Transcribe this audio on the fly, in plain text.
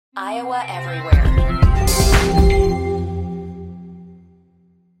Iowa Everywhere.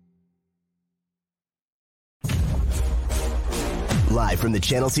 Live from the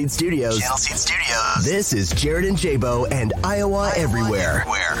Channel Seed Studios. This is Jared and Jabo and Iowa Everywhere.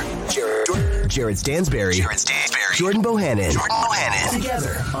 Jared Stansberry. Jordan Bohannon.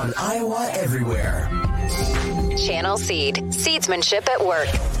 Together on Iowa Everywhere. Channel Seed. Seedsmanship at work.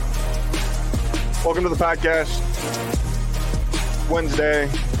 Welcome to the podcast. Wednesday,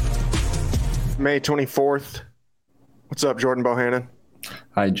 May 24th. What's up, Jordan Bohannon?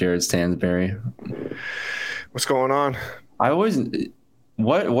 Hi, Jared Stansberry. What's going on? I always,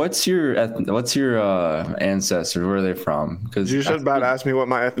 what's your ancestors? Where are they from? Because you just about to ask me what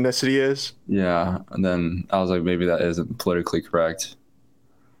my ethnicity is. Yeah, and then I was like, maybe that isn't politically correct.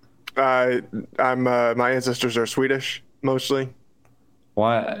 My ancestors are Swedish mostly.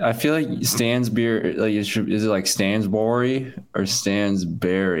 Why? I feel like Stansberry, like is it like Stansbury or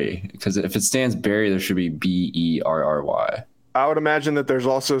Stansberry? Because if it's Stansberry, there should be Berry. I would imagine that there's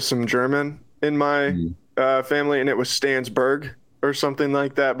also some German in my family, and it was Stansberg or something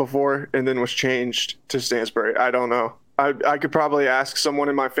like that before, and then was changed to Stansbury. I don't know. I could probably ask someone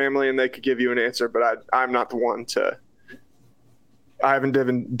in my family, and they could give you an answer, but I'm not the one to. I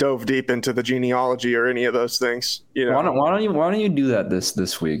haven't dove deep into the genealogy or any of those things. You know, why don't you do that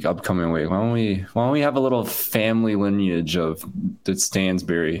this week, upcoming week? Why don't we have a little family lineage of the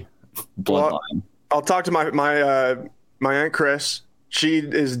Stansberry bloodline? Well, I'll talk to my Aunt Chris. She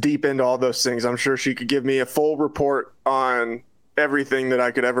is deep into all those things. I'm sure she could give me a full report on everything that I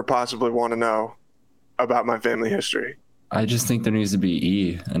could ever possibly want to know about my family history. I just think there needs to be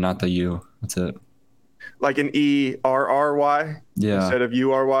E and not the U. That's it. Like an ERRY instead of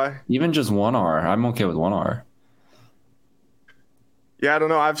URY? Even just one R. I'm okay with one R. Yeah, I don't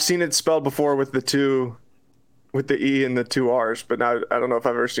know. I've seen it spelled before with the E and the two R's, but I don't know if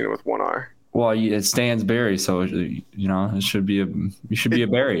I've ever seen it with one R. Well, it stands Barry, so you should be a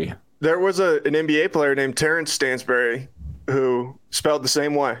Barry. There was an NBA player named Terrence Stansberry who spelled the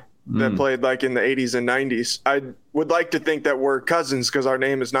same way that played like in the 80s and 90s. I would like to think that we're cousins because our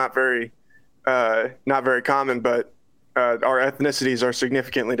name is not very common, but our ethnicities are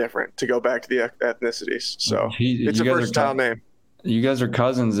significantly different to go back to the ethnicities. So it's a versatile name. You guys are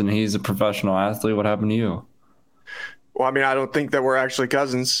cousins, and he's a professional athlete. What happened to you? Well, I mean, I don't think that we're actually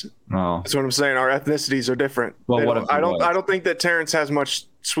cousins. Oh. That's what I'm saying. Our ethnicities are different. Well, I don't think that Terrence has much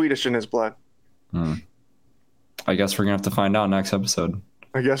Swedish in his blood. I guess we're gonna have to find out next episode.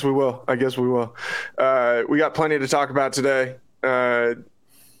 I guess we will. We got plenty to talk about today.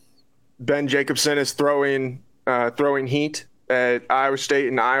 Ben Jacobson is throwing heat at Iowa State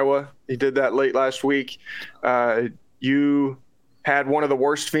and Iowa. He did that late last week. You had one of the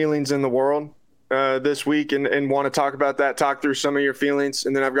worst feelings in the world this week and want to talk about that, talk through some of your feelings.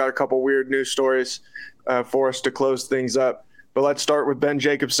 And then I've got a couple weird news stories for us to close things up. But let's start with Ben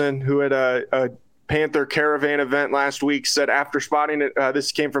Jacobson, who had a Panther Caravan event last week, said after spotting it,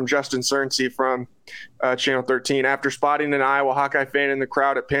 this came from Justin Cernsey from Channel 13, after spotting an Iowa Hawkeye fan in the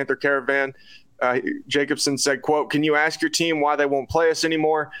crowd at Panther Caravan, Jacobson said, quote, "Can you ask your team why they won't play us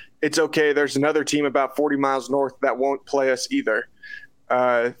anymore? It's okay. There's another team about 40 miles north that won't play us either."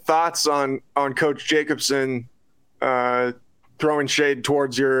 Thoughts on Coach Jacobson throwing shade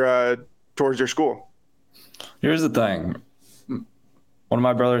towards your school? Here's the thing. One of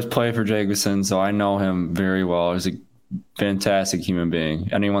my brothers played for Jacobson, so I know him very well. He's a fantastic human being.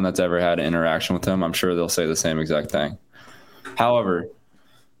 Anyone that's ever had an interaction with him, I'm sure they'll say the same exact thing. However,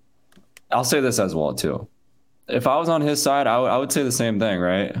 I'll say this as well, too. If I was on his side, I would say the same thing,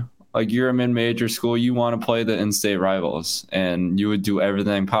 right? Like, you're a mid-major school. You want to play the in-state rivals, and you would do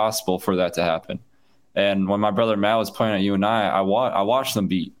everything possible for that to happen. And when my brother Matt was playing at UNI, I watched them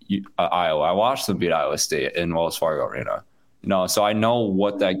beat Iowa. I watched them beat Iowa State in Wells Fargo Arena. So I know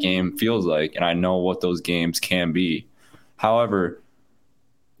what that game feels like, and I know what those games can be. However,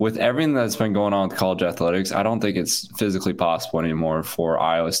 with everything that's been going on with college athletics, I don't think it's physically possible anymore for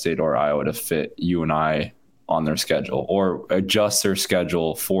Iowa State or Iowa to fit UNI on their schedule or adjust their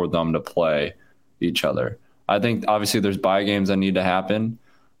schedule for them to play each other. I think obviously there's bye games that need to happen.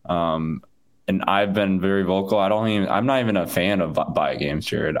 And I've been very vocal. I'm not even a fan of bye games,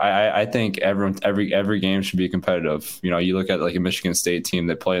 Jared. I think every game should be competitive. You look at like a Michigan State team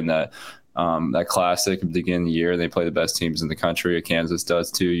that play in that classic at the beginning of the year. They play the best teams in the country. Kansas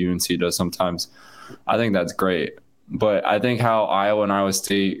does too. UNC does sometimes. I think that's great. But I think how Iowa and Iowa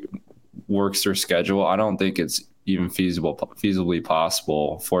State works their schedule, I don't think it's even feasibly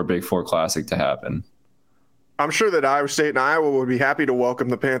possible for a Big Four Classic to happen. I'm sure that Iowa State and Iowa would be happy to welcome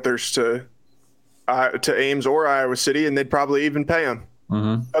the Panthers to Ames or Iowa City, and they'd probably even pay them.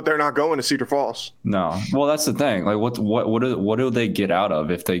 but they're not going to Cedar Falls. No. Well, that's the thing. Like, what do they get out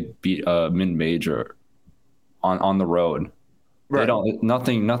of if they beat a mid-major on the road? Right. They don't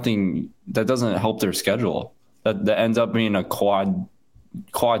nothing that doesn't help their schedule. That ends up being a quad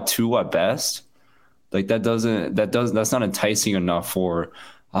 2 at best. Like that's not enticing enough for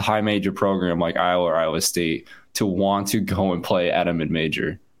a high major program like Iowa or Iowa State to want to go and play at a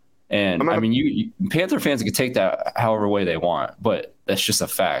mid-major. And I mean, Panther fans can take that however way they want, but that's just a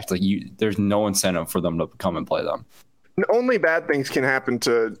fact. Like there's no incentive for them to come and play them. Only bad things can happen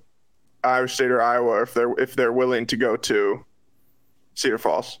to Iowa State or Iowa if they're willing to go to Cedar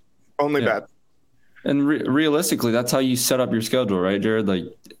Falls. Only bad. And realistically, that's how you set up your schedule, right, Jared? Like,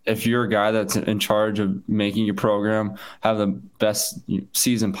 if you're a guy that's in charge of making your program have the best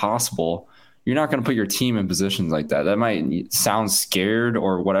season possible, you're not going to put your team in positions like that. That might sound scared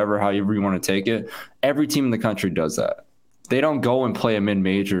or whatever, however you want to take it. Every team in the country does that. They don't go and play a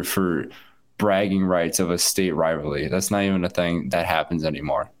mid-major for bragging rights of a state rivalry. That's not even a thing that happens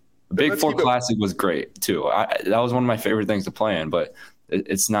anymore. The Big Four Classic was great, too. That was one of my favorite things to play in, but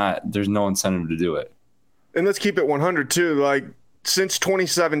it's not, there's no incentive to do it. And let's keep it 100 too. Like since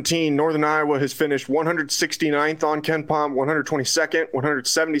 2017, Northern Iowa has finished 169th on KenPom, 122nd,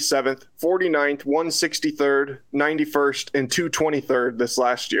 177th, 49th, 163rd, 91st, and 223rd this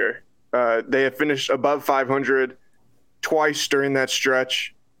last year. They have finished above 500 twice during that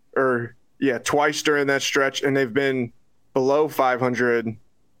stretch, and they've been below 500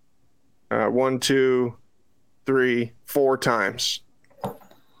 1, 2, 3, 4 times.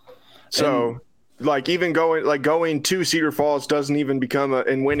 So, going to Cedar Falls doesn't even become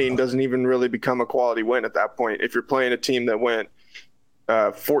and winning doesn't even really become a quality win at that point. If you're playing a team that went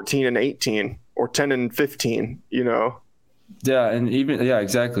 14-18 or 10-15, Yeah, and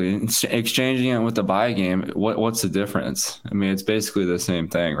exactly. Exchanging it with the bye game, what's the difference? I mean, it's basically the same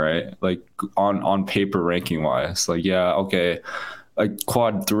thing, right? Like on paper ranking wise, like okay, like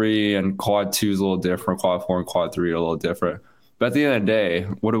quad 3 and quad 2 is a little different. Quad 4 and quad 3 are a little different. But at the end of the day,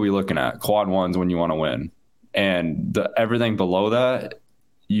 what are we looking at? Quad 1's when you want to win. And everything below that,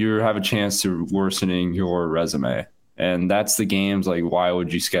 you have a chance to worsening your resume. And that's the games, like, why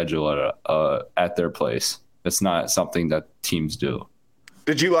would you schedule it at their place? It's not something that teams do.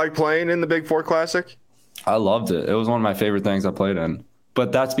 Did you like playing in the Big Four Classic? I loved it. It was one of my favorite things I played in.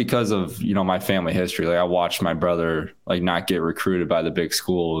 But that's because of, my family history. Like, I watched my brother, not get recruited by the big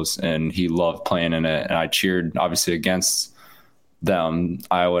schools, and he loved playing in it. And I cheered, obviously, against them,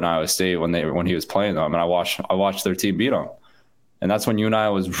 Iowa and Iowa State, when he was playing them, and I watched their team beat them, and that's when UNI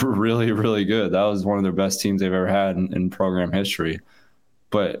was really, really good. That was one of their best teams they've ever had in program history.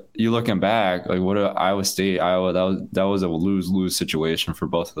 But you looking back, like what Iowa State, Iowa, that was a lose situation for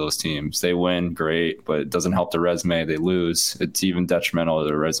both of those teams. They win, great, but it doesn't help their resume. They lose, it's even detrimental to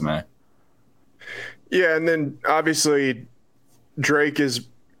their resume. Yeah, and then obviously Drake is,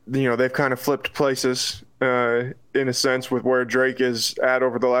 they've kind of flipped places. In a sense, with where Drake is at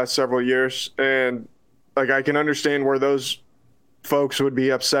over the last several years. And I can understand where those folks would be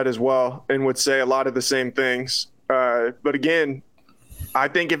upset as well and would say a lot of the same things. But again, I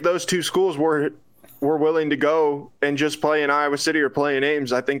think if those two schools were willing to go and just play in Iowa City or play in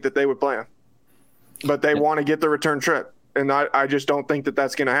Ames, I think that they would play them. But they want to get the return trip. And I just don't think that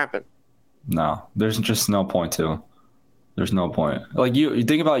that's going to happen. No, there's just no point to. There's no point. Like you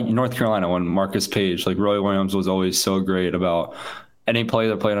think about North Carolina when Marcus Page, like Roy Williams was always so great about any player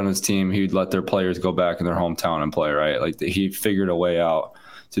that played on his team, he'd let their players go back in their hometown and play, right? Like he figured a way out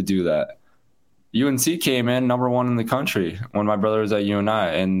to do that. UNC came in number 1 in the country when my brother was at UNI,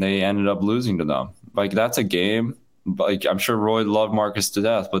 and they ended up losing to them. Like that's a game. Like I'm sure Roy loved Marcus to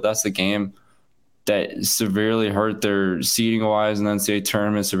death, but that's the game that severely hurt their seeding wise, and then state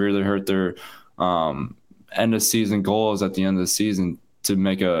tournament severely hurt their end of season goals at the end of the season to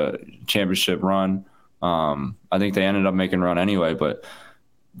make a championship run. I think they ended up making a run anyway, but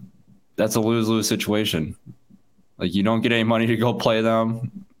that's a lose-lose situation. Like you don't get any money to go play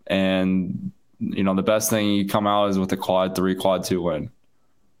them, and the best thing you come out is with a quad 3, quad 2 win.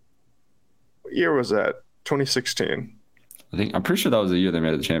 What year was that? 2016. I'm pretty sure that was the year they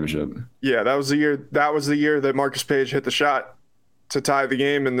made the championship. Yeah, that was the year. That was the year that Marcus Page hit the shot to tie the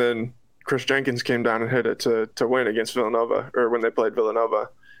game, and then Chris Jenkins came down and hit it to win against Villanova, or when they played Villanova.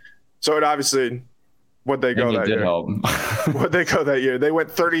 So it obviously, what'd they go that year? What'd they go that year? They went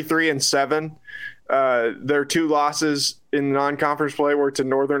 33-7. Their 2 losses in non-conference play were to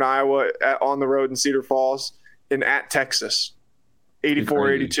Northern Iowa on the road in Cedar Falls and at Texas,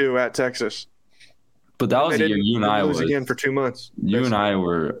 84-82 at Texas. But that was the year UNI was again for 2 months. UNI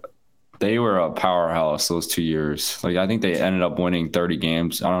were They were a powerhouse those 2 years. Like I think they ended up winning 30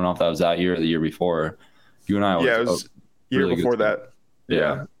 games. I don't know if that was that year or the year before. UNI it was year really before good team. that.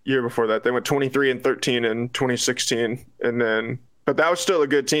 Yeah, year before that. They went 23-13 in 2016, but that was still a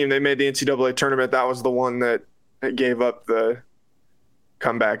good team. They made the NCAA tournament. That was the one that gave up the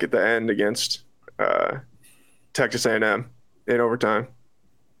comeback at the end against Texas A&M in overtime.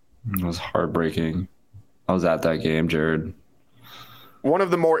 It was heartbreaking. I was at that game, Jared. One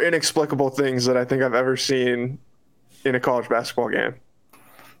of the more inexplicable things that I think I've ever seen in a college basketball game.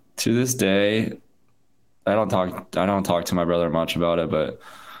 To this day, I don't talk to my brother much about it, but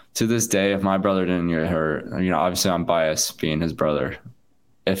to this day, if my brother didn't get hurt, obviously I'm biased being his brother.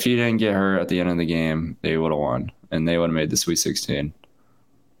 If he didn't get hurt at the end of the game, they would have won and they would have made the Sweet 16.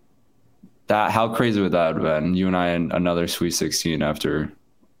 How crazy would that have been? You and I in another Sweet 16 after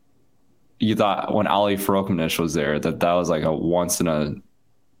you thought when Ali Farokmanish was there that was like a once in a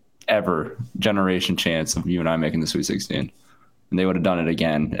ever generation chance of you and I making the Sweet 16. And they would have done it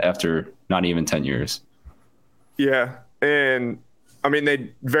again after not even 10 years. Yeah. And I mean,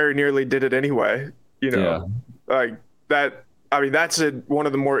 they very nearly did it anyway, like that. I mean, that's one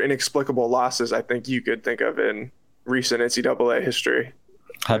of the more inexplicable losses I think you could think of in recent NCAA history.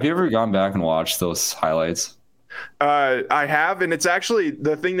 Have you ever gone back and watched those highlights? I have, and it's actually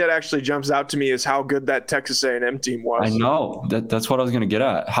the thing that actually jumps out to me is how good that Texas A&M team was. I know that's what I was going to get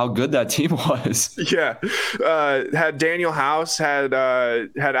at. How good that team was. Yeah, had Daniel House, had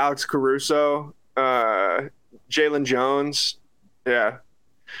Alex Caruso, Jalen Jones. Yeah,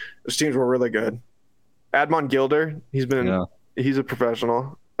 those teams were really good. Admon Gilder, he's a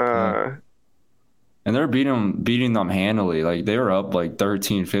professional. And they're beating them handily. Like they were up like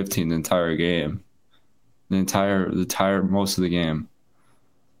 13-15 the entire game. The entire most of the game.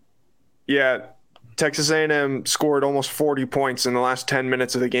 Yeah, Texas A&M scored almost 40 points in the last 10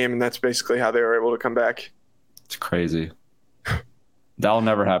 minutes of the game, and that's basically how they were able to come back. It's crazy. That'll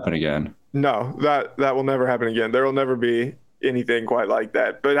never happen again. No, that will never happen again. There will never be anything quite like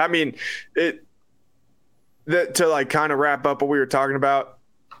that. But I mean, to like kind of wrap up what we were talking about,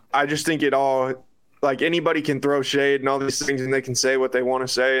 I just think it all, like anybody can throw shade and all these things and they can say what they want to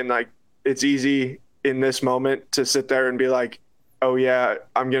say. And like, it's easy in this moment to sit there and be like, oh yeah,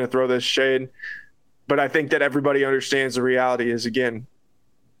 I'm going to throw this shade. But I think that everybody understands the reality is, again,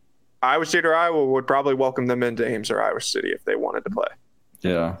 Iowa State or Iowa would probably welcome them into Ames or Iowa City if they wanted to play.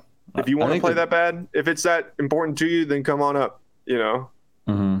 Yeah. If you want to play that bad, if it's that important to you, then come on up,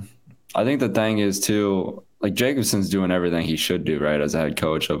 Mm-hmm. I think the thing is too, like Jacobson's doing everything he should do, right, as a head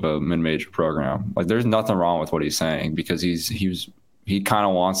coach of a mid-major program. Like there's nothing wrong with what he's saying because he kind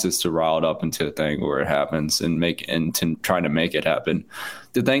of wants this to rile it up into a thing where it happens and to trying to make it happen.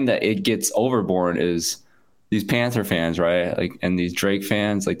 The thing that it gets overborne is these Panther fans, right? Like, and these Drake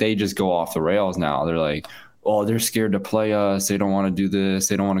fans, like they just go off the rails now. They're like, oh, they're scared to play us. They don't want to do this.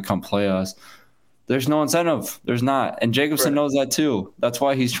 They don't want to come play us. There's no incentive. There's not. And Jacobson knows that too. That's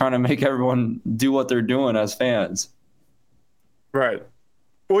why he's trying to make everyone do what they're doing as fans. Right.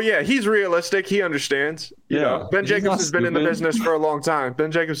 Well, yeah, he's realistic. He understands. Ben Jacobs has been in the business for a long time.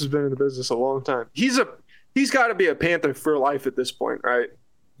 Ben Jacobs has been in the business a long time. He's got to be a Panther for life at this point, right?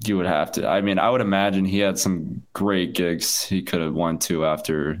 You would have to. I mean, I would imagine he had some great gigs he could have won to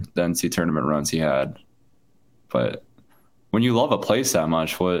after the NC tournament runs he had. But when you love a place that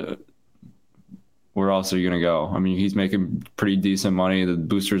much, where else are you going to go? I mean, he's making pretty decent money. The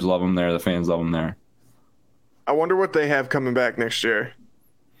boosters love him there. The fans love him there. I wonder what they have coming back next year.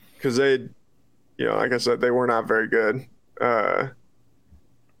 Because they, like I said, they were not very good.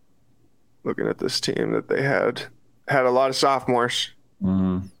 Looking at this team that they had a lot of sophomores.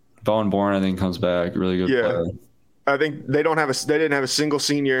 Mm-hmm. Bowen Bourne, I think, comes back. Really good player. I think they didn't have a single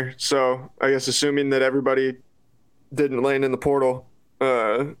senior. So I guess assuming that everybody didn't land in the portal,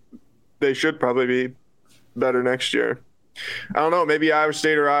 they should probably be better next year. I don't know. Maybe Iowa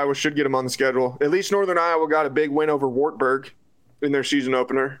State or Iowa should get them on the schedule. At least Northern Iowa got a big win over Wartburg in their season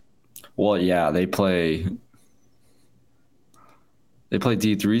opener. Well, yeah, they play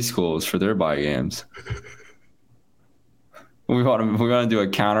D3 schools for their bye games. We want to do a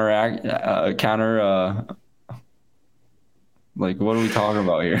like what are we talking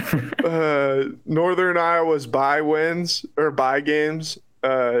about here? Northern Iowa's bye games,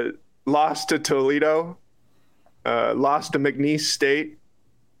 lost to Toledo, lost to McNeese State.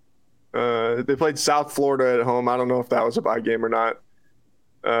 They played South Florida at home. I don't know if that was a bye game or not.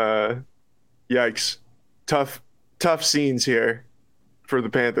 Yikes. Tough scenes here for the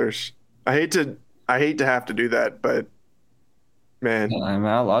Panthers. I hate to have to do that, but man. I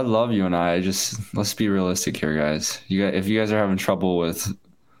love you and I. Just let's be realistic here, guys. If you guys are having trouble with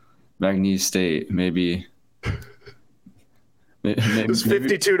McNeese State, maybe. It was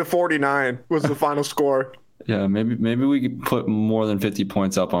 52-49 was the final score. Yeah, maybe we could put more than 50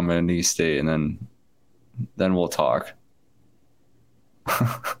 points up on McNeese State, and then we'll talk.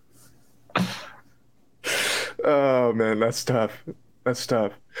 Oh man, that's tough. That's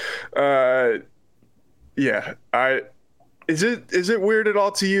tough. Yeah, is it weird at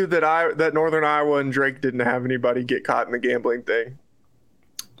all to you that Northern Iowa and Drake didn't have anybody get caught in the gambling thing?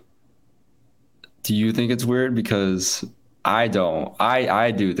 Do you think it's weird? Because I don't.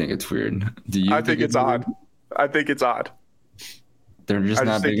 I do think it's weird. Do you? I think it's odd. I think it's odd. They're just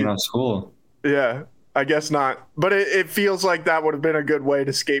not big enough school. Yeah, I guess not. But it feels like that would have been a good way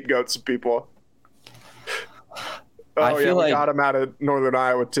to scapegoat some people. Oh yeah, we got him out of Northern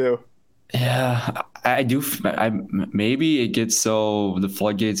Iowa too. Yeah, I do. Maybe it gets so the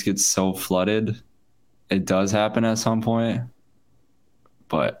floodgates get so flooded. It does happen at some point,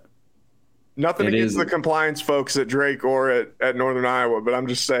 but nothing against the compliance folks at Drake or at Northern Iowa, but I'm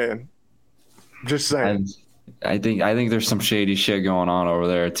just saying. Just saying. I think there's some shady shit going on over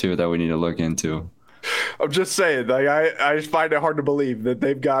there too that we need to look into. I'm just saying, like I just find it hard to believe that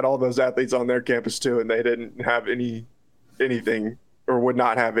they've got all those athletes on their campus too, and they didn't have anything or would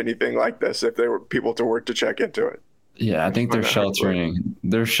not have anything like this if they were people to work to check into it. Yeah, I think they're sheltering.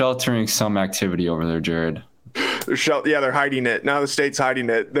 They're sheltering some activity over there, Jared. They're hiding it. Now the state's hiding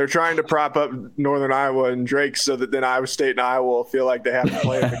it. They're trying to prop up Northern Iowa and Drake so that then Iowa State and Iowa will feel like they have to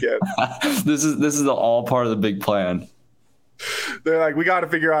play them again. This is all part of the big plan. They're like, we got to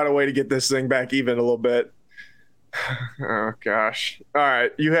figure out a way to get this thing back even a little bit. Oh gosh. All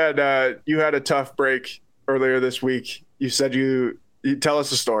right. You had a tough break earlier this week. You said you tell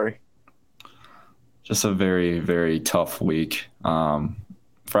us a story. Just a very, very tough week.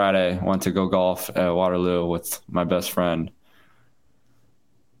 Friday, went to go golf at Waterloo with my best friend.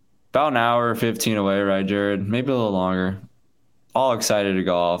 About an hour, 15 away, right, Jared? Maybe a little longer. All excited to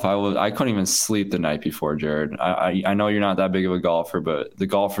golf. I couldn't even sleep the night before, Jared. I know you're not that big of a golfer, but the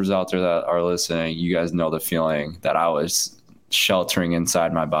golfers out there that are listening, you guys know the feeling that I was sheltering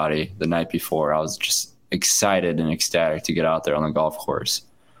inside my body the night before. I was just excited and ecstatic to get out there on the golf course.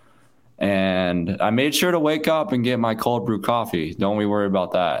 And I made sure to wake up and get my cold brew coffee. Don't we worry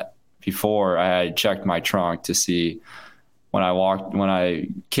about that. Before I had checked my trunk to see when I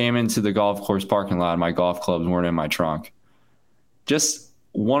came into the golf course parking lot, my golf clubs weren't in my trunk. Just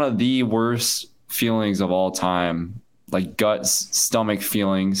one of the worst feelings of all time, like stomach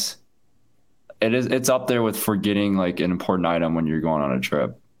feelings. It's up there with forgetting like an important item when you're going on a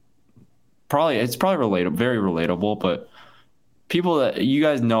trip. It's probably relatable, very relatable, but people that you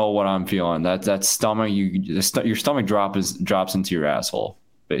guys know what I'm feeling. That stomach, your stomach drops into your asshole,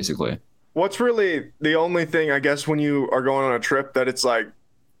 basically. What's really the only thing, I guess, when you are going on a trip that it's like,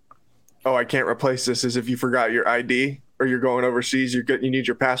 oh, I can't replace this, is if you forgot your ID or you're going overseas, you need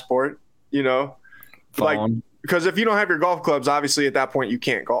your passport, you know? Phone. Like, because if you don't have your golf clubs, obviously at that point you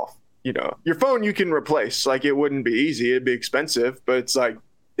can't golf, you know? Your phone you can replace. Like, it wouldn't be easy. It'd be expensive, but it's like,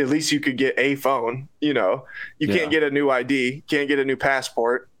 at least you could get a phone, you know? You can't get a new ID, can't get a new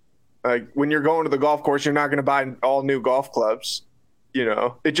passport. Like, when you're going to the golf course, you're not going to buy all new golf clubs, you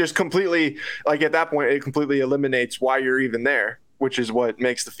know? It just completely, like, at that point, it completely eliminates why you're even there, which is what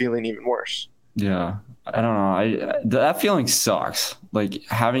makes the feeling even worse. Yeah. I don't know. That feeling sucks. Like,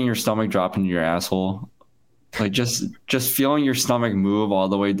 having your stomach drop into your asshole, like just feeling your stomach move all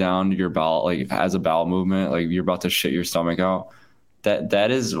the way down to your bowel, like as a bowel movement, like you're about to shit your stomach out. That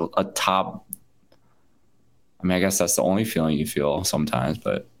is a top. I mean, I guess that's the only feeling you feel sometimes,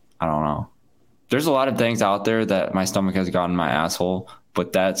 but I don't know. There's a lot of things out there that my stomach has gotten in my asshole,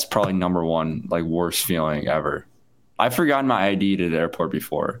 but that's probably number one, like, worst feeling ever. I've forgotten my ID to the airport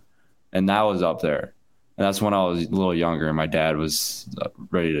before, and that was up there. And that's when I was a little younger and my dad was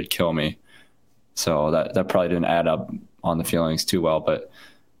ready to kill me. So that probably didn't add up on the feelings too well, but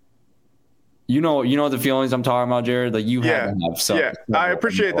you know the feelings I'm talking about, Jared. Like, you have to have some. Yeah, I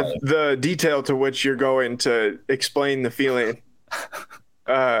appreciate the detail to which you're going to explain the feeling.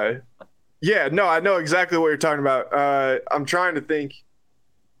 Yeah, no, I know exactly what you're talking about. I'm trying to think.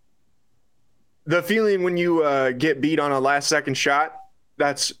 The feeling when you get beat on a last second shot,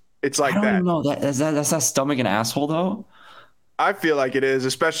 it's like that. I don't know. That's not stomach and asshole though. I feel like it is,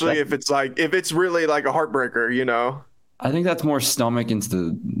 especially if it's really like a heartbreaker, you know. I think that's more stomach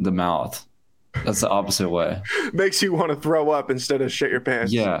into the mouth. That's the opposite way. Makes you want to throw up instead of shit your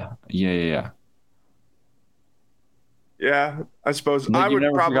pants. Yeah. Yeah, I suppose I would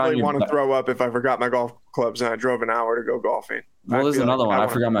probably want to throw up if I forgot my golf clubs and I drove an hour to go golfing. Well, there's another one. I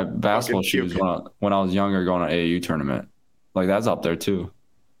forgot my basketball shoes when I was younger going to an AAU tournament. Like, that's up there too.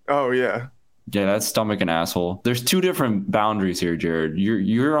 Oh yeah. Yeah, that's stomach and asshole. There's two different boundaries here, Jared.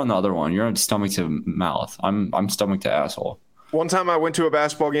 You're on the other one. You're on stomach to mouth. I'm stomach to asshole. One time I went to a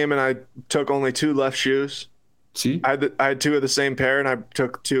basketball game and I took only 2 left shoes. See? I had 2 of the same pair and I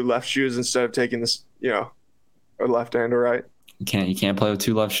took 2 left shoes instead of taking this, a left and a right. You can't play with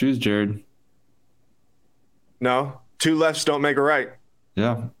 2 left shoes, Jared. No, 2 lefts don't make a right.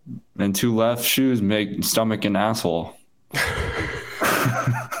 Yeah. And 2 left shoes make stomach and asshole.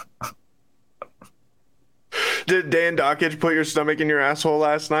 Did Dan Dockage put your stomach in your asshole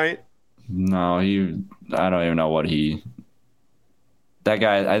last night? No, I don't even know what that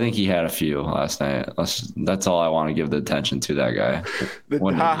guy, I think he had a few last night. That's all I want to give the attention to, that guy. The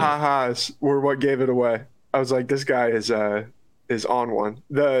ha-ha-ha's were what gave it away. I was like, this guy is on one.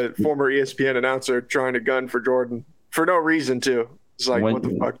 The former ESPN announcer trying to gun for Jordan for no reason too. It's like, what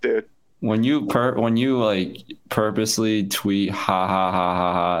the fuck, dude? When you like purposely tweet ha ha ha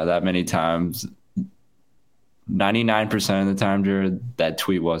ha ha that many times, 99% of the time, Jared, that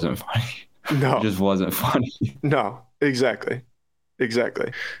tweet wasn't funny. No, it just wasn't funny. No, exactly.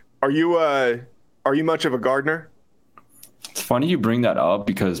 Are you much of a gardener? It's funny you bring that up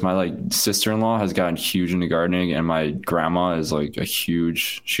because my sister-in-law has gotten huge into gardening, and my grandma is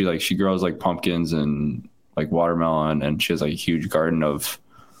she grows pumpkins and watermelon, and she has a huge garden of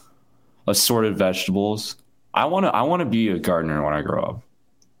assorted vegetables. I want to be a gardener when I grow up.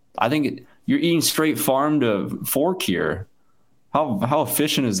 I think you're eating straight farm to fork here. How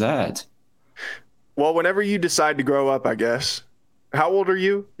efficient is that? Well, whenever you decide to grow up, I guess. How old are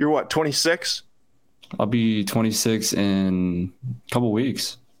you? You're what, 26? I'll be 26 in a couple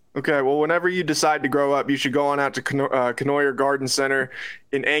weeks. Okay, well, whenever you decide to grow up, you should go on out to Knoyer Garden Center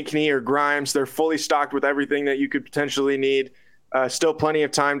in Ankeny or Grimes. They're fully stocked with everything that you could potentially need. Still plenty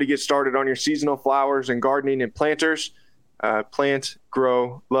of time to get started on your seasonal flowers and gardening and planters. Plant,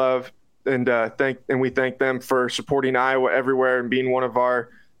 grow, love, and we thank them for supporting Iowa everywhere and being one of our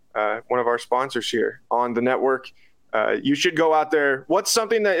sponsors here on the network. You should go out there. What's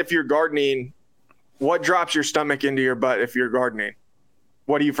something that if you're gardening, what drops your stomach into your butt if you're gardening?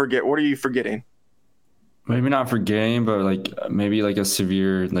 What do you forget? What are you forgetting? Maybe not forgetting, but maybe a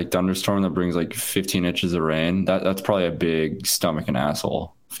severe thunderstorm that brings 15 inches of rain. That's probably a big stomach and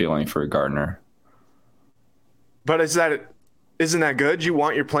asshole feeling for a gardener. But isn't that good? You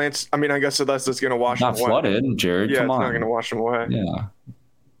want your plants? I mean, I guess unless it's going to wash them away. Not flooded, Jared. Yeah, come on. It's not going to wash them away. Yeah.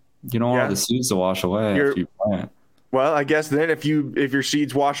 You don't want all the seeds to wash away after you plant. Well, I guess then if your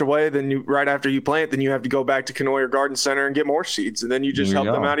seeds wash away, then right after you plant, then you have to go back to Knoyer Garden Center and get more seeds, and then you just help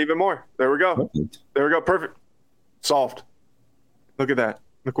them out even more. There we go. Perfect. There we go. Perfect. Solved. Look at that.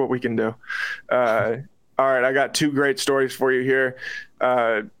 Look what we can do. All right, I got 2 great stories for you here.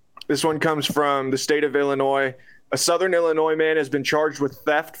 This one comes from the state of Illinois. A Southern Illinois man has been charged with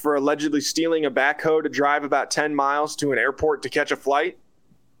theft for allegedly stealing a backhoe to drive about 10 miles to an airport to catch a flight.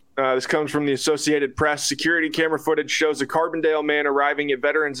 This comes from the Associated Press. Security camera footage shows a Carbondale man arriving at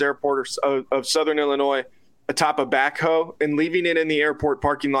Veterans Airport of Southern Illinois atop a backhoe and leaving it in the airport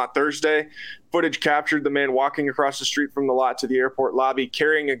parking lot Thursday. Footage captured the man walking across the street from the lot to the airport lobby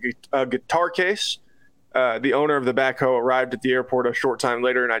carrying a guitar case. The owner of the backhoe arrived at the airport a short time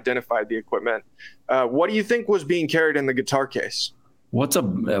later and identified the equipment. What do you think was being carried in the guitar case? Are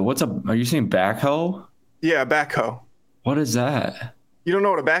you saying backhoe? Yeah, backhoe. What is that? You don't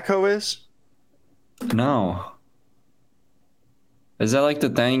know what a backhoe is? No. Is that the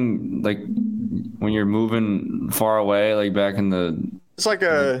thing when you're moving far away, back in the? It's like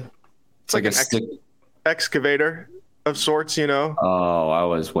an excavator of sorts, Oh, I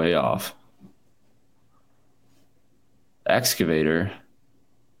was way off. Excavator,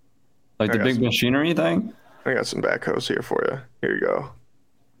 the big machinery thing. I got some backhoes here for you. Here you go.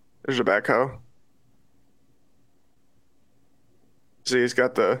 There's a backhoe. See, he's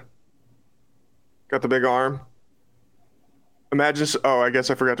got the big arm. Imagine. Oh, I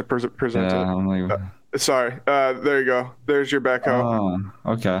guess I forgot to present it. Sorry. There you go. There's your backhoe.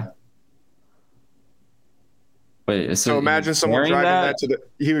 Oh, okay. Wait. So imagine someone driving that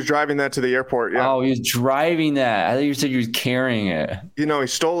he was driving that to the airport. Yeah. Oh, he was driving that. I thought you said he was carrying it. He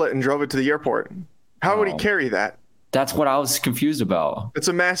stole it and drove it to the airport. How would he carry that? That's what I was confused about. It's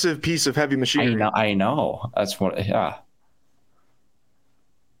a massive piece of heavy machinery. I know. That's what. Yeah.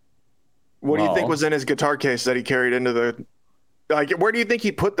 What do you think was in his guitar case that he carried into the? Where do you think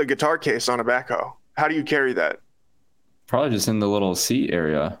he put the guitar case on a backhoe? How do you carry that? Probably just in the little seat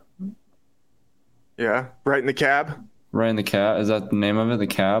area. Yeah, right in the cab. Right in the cab. Is that the name of it? The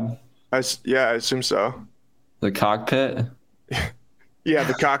cab? I assume so. The cockpit? Yeah,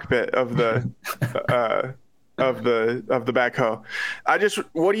 the cockpit of the of the backhoe.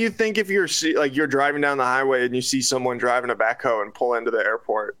 What do you think if you're driving down the highway and you see someone driving a backhoe and pull into the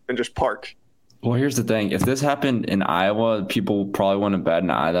airport and just park? Well, here's the thing. If this happened in Iowa, people probably wouldn't bat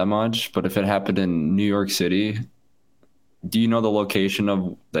an eye that much. But if it happened in New York City, do you know the location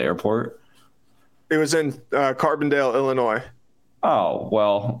of the airport? It was in Carbondale, Illinois. Oh,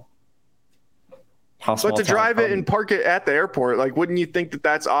 well. But to drive it and park it at the airport, like, wouldn't you think that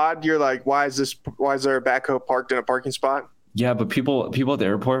that's odd? You're like, why is there a backhoe parked in a parking spot? Yeah, but people at the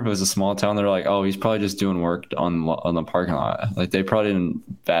airport, if it was a small town, they're like, oh, he's probably just doing work on the parking lot. Like, they probably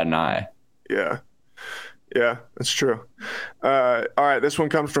didn't bat an eye. Yeah, that's true. All right, this one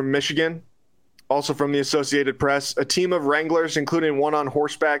comes from Michigan, also from the Associated Press. A team of wranglers, including one on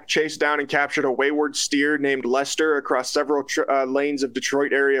horseback, chased down and captured a wayward steer named Lester across several lanes of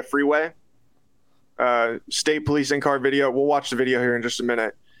Detroit area freeway. State police in-car video. We'll watch the video here in just a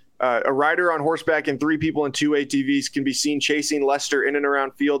minute. A rider on horseback and 3 people in 2 ATVs can be seen chasing Lester in and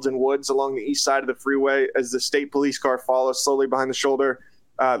around fields and woods along the east side of the freeway as the state police car follows slowly behind the shoulder.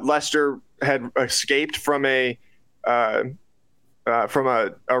 Lester had escaped from a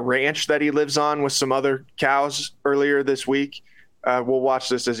ranch that he lives on with some other cows earlier this week. We'll watch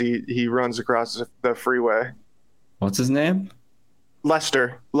this as he runs across the freeway. What's his name?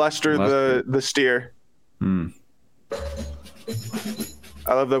 Lester, the steer.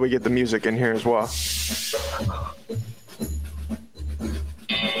 I love that we get the music in here as well.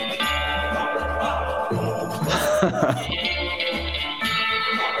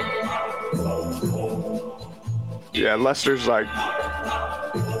 Yeah, Lester's like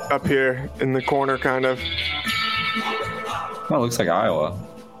up here in the corner, kind of. That looks like Iowa.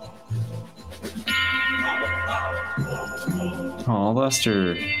 Oh,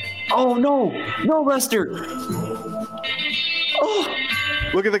 Lester. Oh, no, Lester. Oh,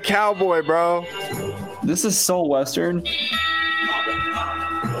 look at the cowboy, bro. This is so Western.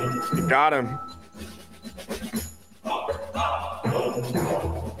 You got him.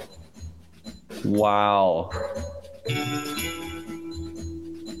 Wow.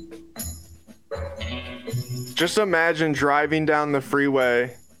 Just imagine driving down the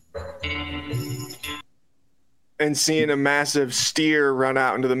freeway and seeing a massive steer run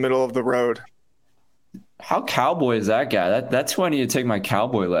out into the middle of the road. How cowboy is that guy? That's who I need to take my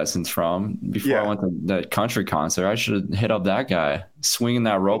cowboy lessons from before I went to that country concert. I should have hit up that guy. Swinging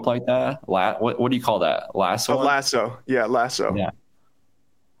that rope like that. What do you call that? Lasso? A lasso. Yeah, lasso. Yeah.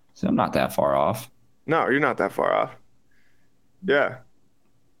 So I'm not that far off. No, you're not that far off. Yeah.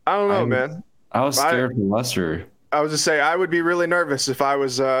 I don't know, man. I was scared for Lester. I was just saying, I would be really nervous if I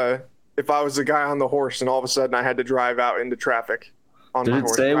was the guy on the horse and all of a sudden I had to drive out into traffic on my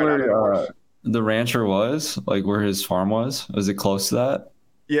horse. Did it say where the rancher was? Like where his farm was? Was it close to that?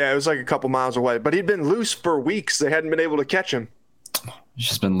 Yeah, it was like a couple miles away. But he'd been loose for weeks. They hadn't been able to catch him. He's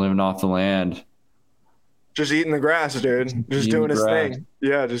just been living off the land. Just eating the grass, dude. Just doing his thing.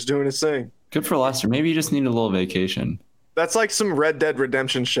 Yeah, just doing his thing. Good for Lester. Maybe you just need a little vacation. That's like some Red Dead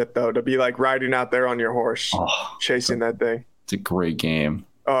Redemption shit, though, to be like riding out there on your horse, chasing that thing. It's a great game.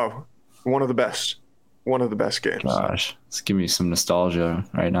 Oh, one of the best. One of the best games. Gosh, it's giving me some nostalgia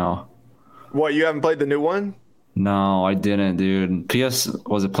right now. What, you haven't played the new one? No, I didn't, dude.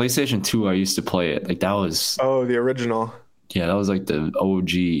 Was it PlayStation 2? I used to play it. Like that was. Oh, the original. Yeah, that was like the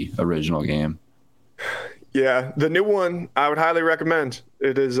OG original game. Yeah, the new one I would highly recommend.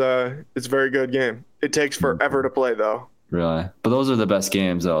 It is it's a very good game. It takes forever to play though. Really? But those are the best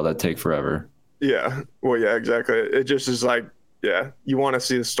games though that take forever. Yeah. Well, yeah, exactly. It just is like, yeah, you want to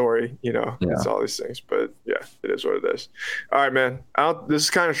see the story, it's all these things, but yeah, it is what it is. All right, man. This is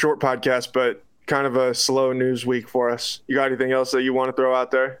kind of a short podcast, but kind of a slow news week for us. You got anything else that you want to throw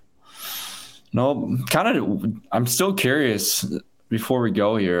out there? No, I'm still curious before we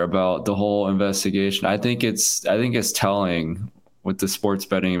go here about the whole investigation. I think it's telling with the sports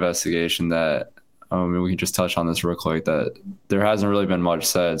betting investigation that we can just touch on this real quick that there hasn't really been much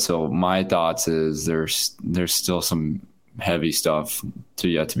said. So my thoughts is there's still some heavy stuff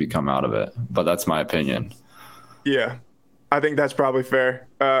yet to come out of it, but that's my opinion. Yeah, I think that's probably fair.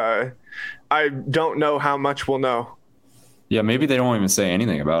 I don't know how much we'll know. Yeah, maybe they don't even say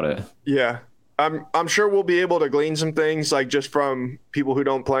anything about it. Yeah. I'm sure we'll be able to glean some things like just from people who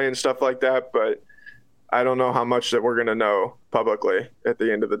don't play and stuff like that, but I don't know how much that we're going to know publicly at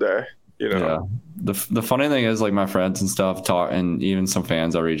the end of the day, Yeah. The funny thing is like my friends and stuff talk, and even some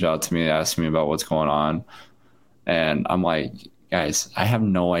fans will reach out to me, ask me about what's going on. And I'm like, guys, I have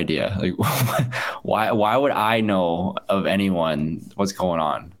no idea. Like why would I know of anyone what's going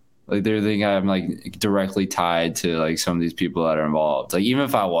on? Like they think I'm like directly tied to like some of these people that are involved. Like even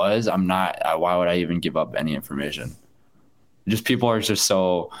if I was, I'm not. Why would I even give up any information? Just people are just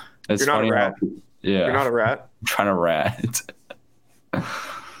so. It's You're not funny a rat. Yeah, You're not a rat. I'm trying to rat.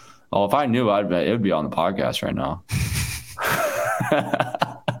 Oh, if I knew, I'd bet it would be on the podcast right now.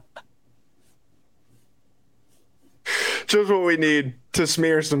 Just what we need to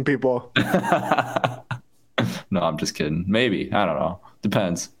smear some people. No, I'm just kidding. Maybe. I don't know.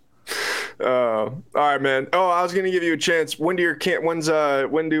 Depends. All right, man. Oh, I was gonna give you a chance. When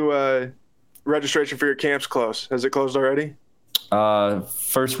do registration for your camps close? Has it closed already?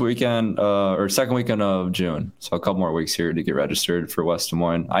 First weekend or second weekend of June. So a couple more weeks here to get registered for West Des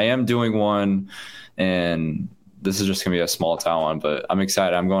Moines. I am doing one, and this is just gonna be a small town one, but I'm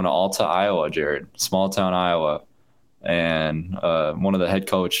excited. I'm going to Alta, Iowa, Jared. Small town Iowa. And one of the head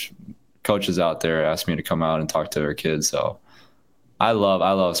coaches out there asked me to come out and talk to their kids. So I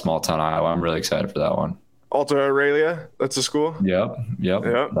love small town Iowa. I'm really excited for that one. Alta Aurelia, that's the school? Yep.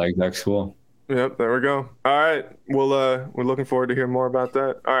 That exact school. Yep, there we go. All right. We're looking forward to hearing more about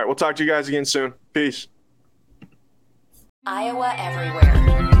that. All right, we'll talk to you guys again soon. Peace. Iowa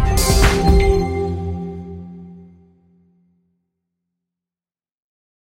Everywhere.